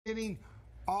Getting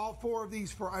all four of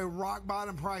these for a rock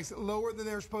bottom price, lower than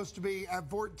they're supposed to be at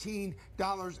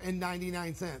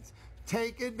 $14.99.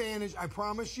 Take advantage. I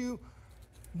promise you,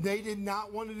 they did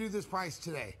not want to do this price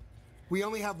today. We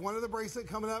only have one of the bracelet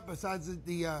coming up besides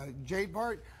the jade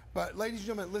part. But ladies and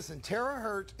gentlemen, listen,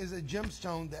 Terahertz is a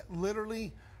gemstone that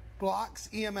literally blocks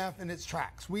EMF in its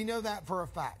tracks. We know that for a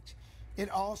fact. It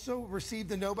also received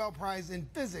the Nobel Prize in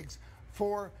Physics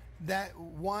for that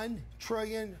 1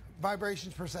 trillion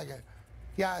vibrations per second.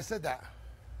 Yeah, I said that.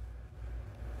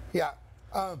 Yeah.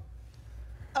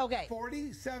 Okay.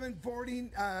 47,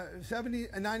 40, 70,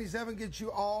 97 gets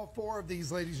you all four of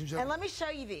these, ladies and gentlemen. And let me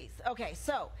show you these. Okay,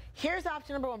 so here's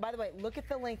option number 1. By the way, look at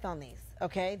the length on these.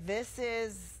 Okay,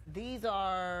 these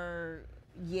are,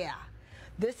 yeah.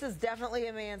 This is definitely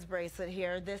a man's bracelet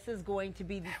here. This is going to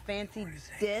be the fancy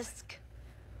disc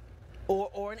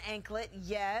or an anklet,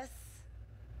 yes,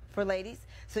 for ladies.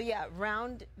 So yeah,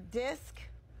 round disc.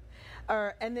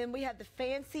 And then we have the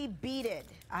fancy beaded.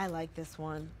 I like this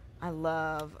one.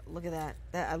 Look at that.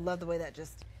 I love the way that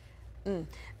just,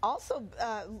 also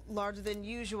larger than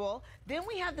usual. Then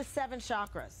we have the 7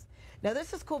 chakras. Now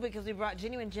this is cool because we brought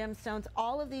genuine gemstones.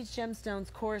 All of these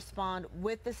gemstones correspond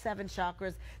with the 7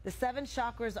 chakras. The 7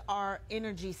 chakras are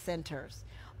energy centers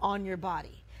on your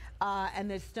body. And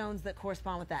there's stones that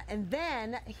correspond with that. And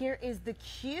then here is the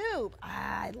cube.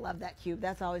 I love that cube.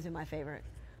 That's always been my favorite.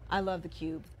 I love the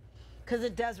cube because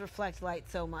it does reflect light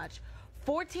so much.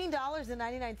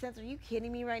 $14.99. Are you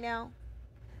kidding me right now?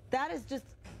 That is just,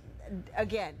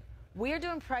 again, we are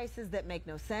doing prices that make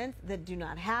no sense, that do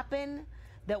not happen,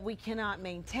 that we cannot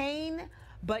maintain,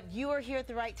 but you are here at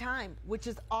the right time, which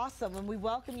is awesome, and we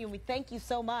welcome you and we thank you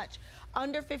so much.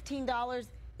 Under $15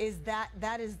 is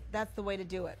that's the way to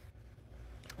do it,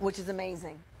 which is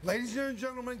amazing. Ladies and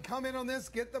gentlemen, come in on this.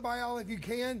 Get the buy all if you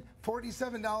can.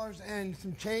 $47 and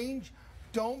some change.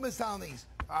 Don't miss out on these.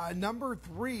 Number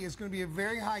 3 is going to be a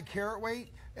very high carat weight.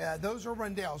 Those are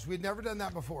Roundels. We've never done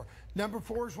that before. Number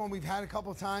 4 is one we've had a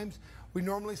couple times. We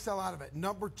normally sell out of it.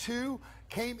 Number 2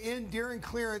 came in during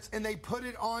clearance, and they put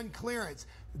it on clearance.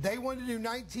 They wanted to do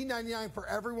 $19.99 for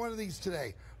every one of these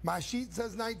today. My sheet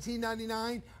says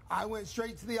 $19.99. I went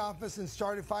straight to the office and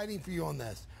started fighting for you on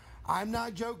this. I'm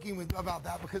not joking about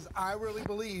that because I really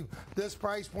believe this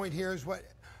price point here is what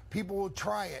people will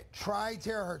try it. Try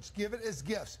Terahertz. Give it as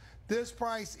gifts. This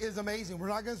price is amazing. We're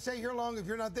not going to stay here long. If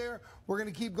you're not there, we're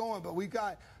going to keep going. But we've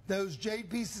got those jade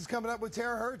pieces coming up with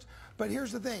Terahertz. But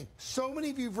here's the thing. So many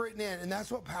of you have written in, and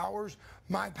that's what powers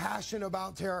my passion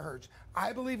about Terahertz.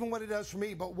 I believe in what it does for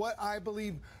me, but what I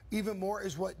believe even more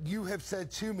is what you have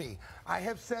said to me. I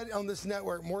have said on this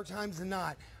network more times than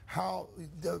not how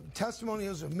the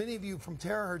testimonials of many of you from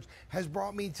Terahertz has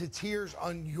brought me to tears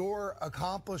on your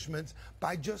accomplishments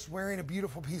by just wearing a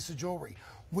beautiful piece of jewelry.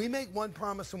 We make one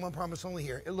promise and one promise only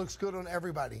here. It looks good on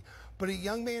everybody. But a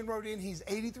young man wrote in, he's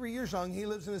 83 years young, he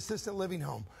lives in an assisted living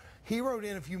home. He wrote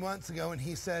in a few months ago and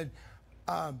he said,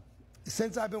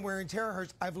 since I've been wearing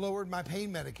Terahertz, I've lowered my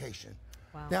pain medication.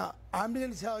 Wow. Now, I'm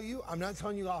going to tell you, I'm not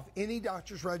telling you off any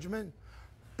doctor's regimen,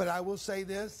 but I will say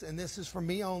this, and this is for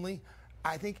me only,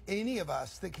 I think any of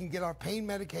us that can get our pain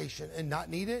medication and not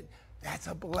need it, that's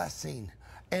a blessing.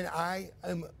 And I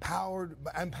am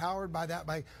empowered by that,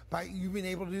 by you being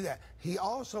able to do that. He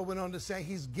also went on to say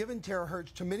he's given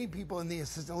Terahertz to many people in the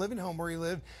assisted living home where he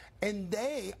lived, and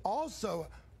they also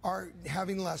are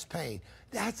having less pain.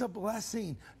 That's a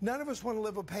blessing. None of us want to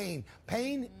live with pain.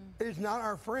 Pain is not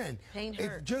our friend. Pain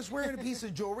hurts. If just wearing a piece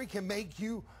of jewelry can make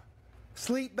you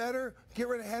sleep better, get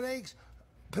rid of headaches,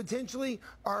 potentially,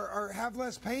 or have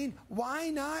less pain, why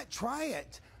not try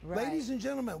it? Right. Ladies and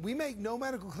gentlemen, we make no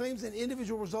medical claims and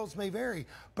individual results may vary,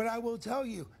 but I will tell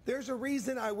you, there's a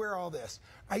reason I wear all this.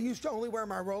 I used to only wear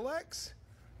my Rolex,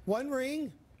 1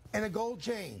 ring, and a gold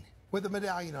chain with a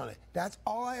medallion on it. That's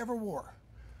all I ever wore.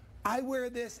 I wear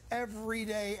this every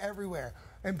day, everywhere.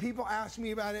 And people ask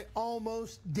me about it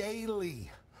almost daily.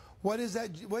 What is that?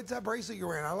 What's that bracelet you're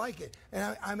wearing? I like it.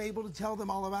 And I'm able to tell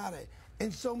them all about it.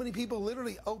 And so many people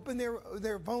literally open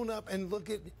their phone up and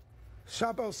look at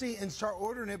Shop LC and start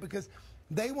ordering it because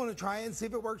they want to try it and see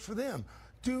if it works for them.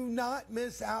 Do not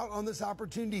miss out on this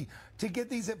opportunity to get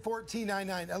these at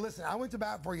 $14.99. Now listen, I went to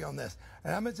bat for you on this.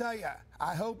 And I'm going to tell you,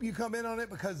 I hope you come in on it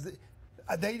because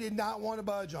they did not want to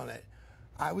budge on it.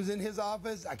 I was in his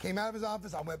office. I came out of his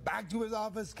office. I went back to his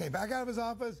office, came back out of his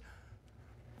office.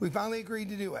 We finally agreed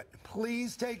to do it.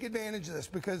 Please take advantage of this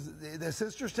because the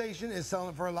sister station is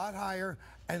selling for a lot higher.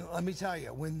 And let me tell you,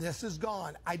 when this is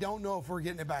gone, I don't know if we're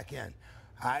getting it back in.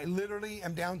 I literally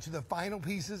am down to the final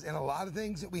pieces and a lot of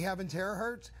things that we have in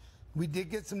Terahertz. We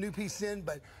did get some new pieces in,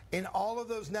 but in all of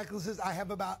those necklaces, I have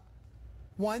about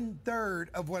 1/3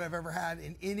 of what I've ever had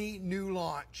in any new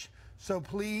launch. So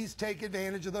please take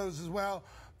advantage of those as well.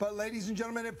 But ladies and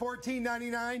gentlemen, at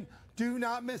 $14.99, do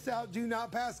not miss out. Do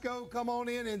not pass go. Come on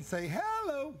in and say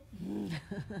hello.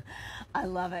 I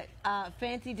love it.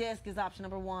 Fancy disc is option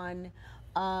number 1.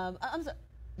 I'm sorry.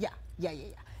 Yeah.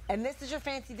 And this is your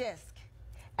fancy disc.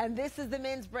 And this is the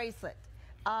men's bracelet.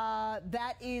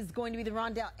 That is going to be the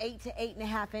Roundel, 8 to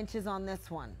 8.5 inches on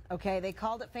this one. Okay, they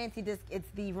called it fancy disc. It's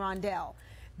the Roundel.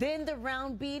 Then the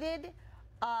round beaded,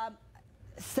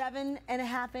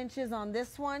 7.5 inches on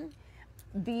this one.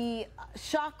 The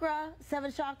chakra,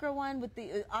 7 chakra one with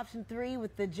the option 3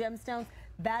 with the gemstones,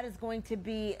 that is going to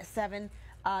be 7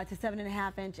 to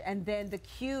 7.5 inch, and then the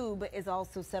cube is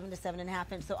also 7 to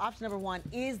 7.5 inch. So option number 1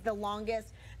 is the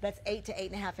longest. That's 8 to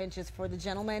 8.5 inches for the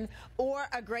gentleman, or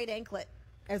a great anklet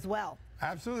as well.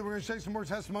 Absolutely. We're going to show you some more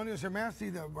testimonials here. May I see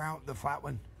the flat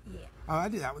one? Yeah. Oh, I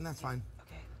do that one. That's fine.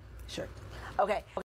 Okay. Sure. Okay.